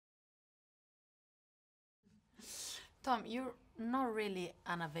Tom, you're not really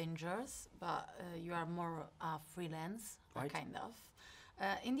an Avengers, but you are more freelance, Right. kind of.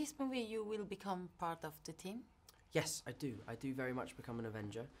 In this movie, you will become part of the team. Yes, I do. I do very much become an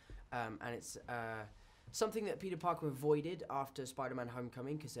Avenger, and it's something that Peter Parker avoided after Spider-Man: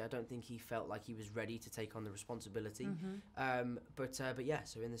 Homecoming because I don't think he felt like he was ready to take on the responsibility. But yeah,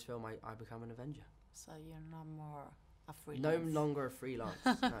 so in this film, I become an Avenger. So you're not more a No freelance. longer a freelance.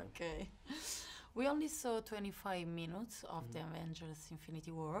 No. Okay. We only saw 25 minutes of the Avengers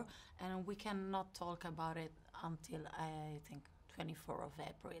Infinity War, and we cannot talk about it until I think 24th of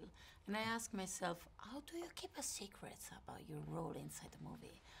April. And I ask myself, how do you keep a secret about your role inside the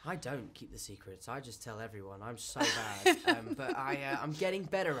movie? I don't keep the secrets. I just tell everyone. I'm so bad. But I'm getting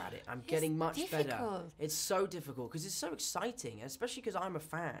better at it. I'm getting much better. difficult. It's so difficult because it's so exciting, especially because I'm a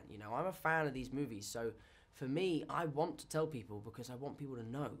fan. You know, I'm a fan of these movies. So for me, I want to tell people because I want people to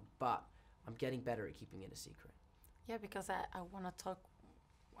know. But I'm getting better at keeping it a secret. Yeah, because I want to talk,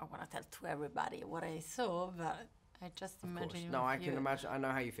 I want to tell to everybody what I saw, but I just Of course. imagine. No, I if can you- imagine. I know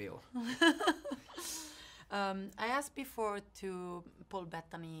how you feel. I asked before to Paul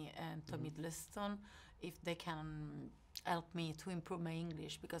Bettany and Tom Hiddleston if they can help me to improve my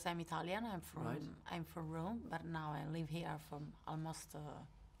English because I'm Italian. Right. I'm from Rome, but now I live here for almost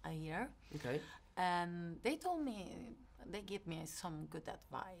a year. Okay. And they told me, they give me some good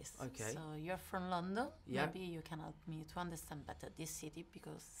advice. Okay. So you're from London. Yeah. Maybe you can help me to understand better this city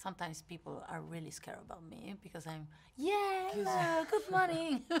because sometimes people are really scared about me because I'm, hello, good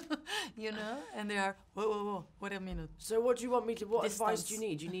morning, you know, and they are, whoa, wait a minute. So what do you want me to? What advice do you Distance.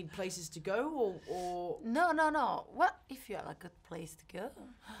 need? Do you need places to go, or No. What if you have a good place to go?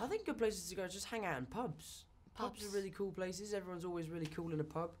 I think good places to go is just hang out in pubs. Pubs are Pubs. really cool places. Everyone's always really cool in a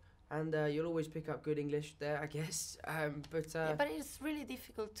pub, and you'll always pick up good English there, I guess. Yeah, but it's really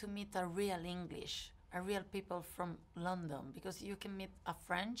difficult to meet a real English, a real people from London because you can meet a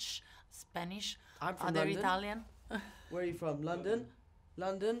French, Spanish, I'm from other London. Italian. Where are you from? London.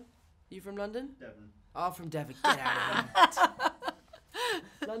 London. You from London? Devon. Oh, from Devon. Get out of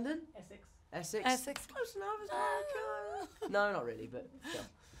here. London. Essex. Essex. Essex. Close enough. Isn't it? No, not really, but still.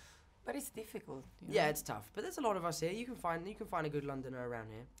 But it's difficult. You know? Yeah, it's tough. But there's a lot of us here. You can find a good Londoner around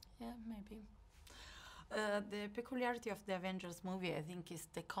here. Yeah, maybe. The peculiarity of the Avengers movie, I think, is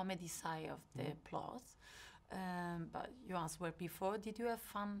the comedy side of the plot. But you asked where before. Did you have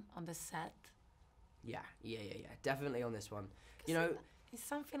fun on the set? Yeah. Definitely on this one. 'Cause You know, it's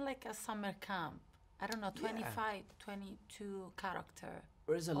something like a summer camp. I don't know, Yeah. 25, 22 character.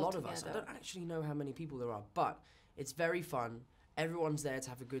 there's a lot of us. I altogether. don't actually know how many people there are, but it's very fun. Everyone's there to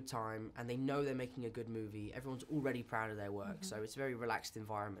have a good time, and they know they're making a good movie. Everyone's already proud of their work, so it's a very relaxed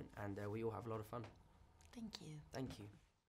environment, and we all have a lot of fun. Thank you. Thank you.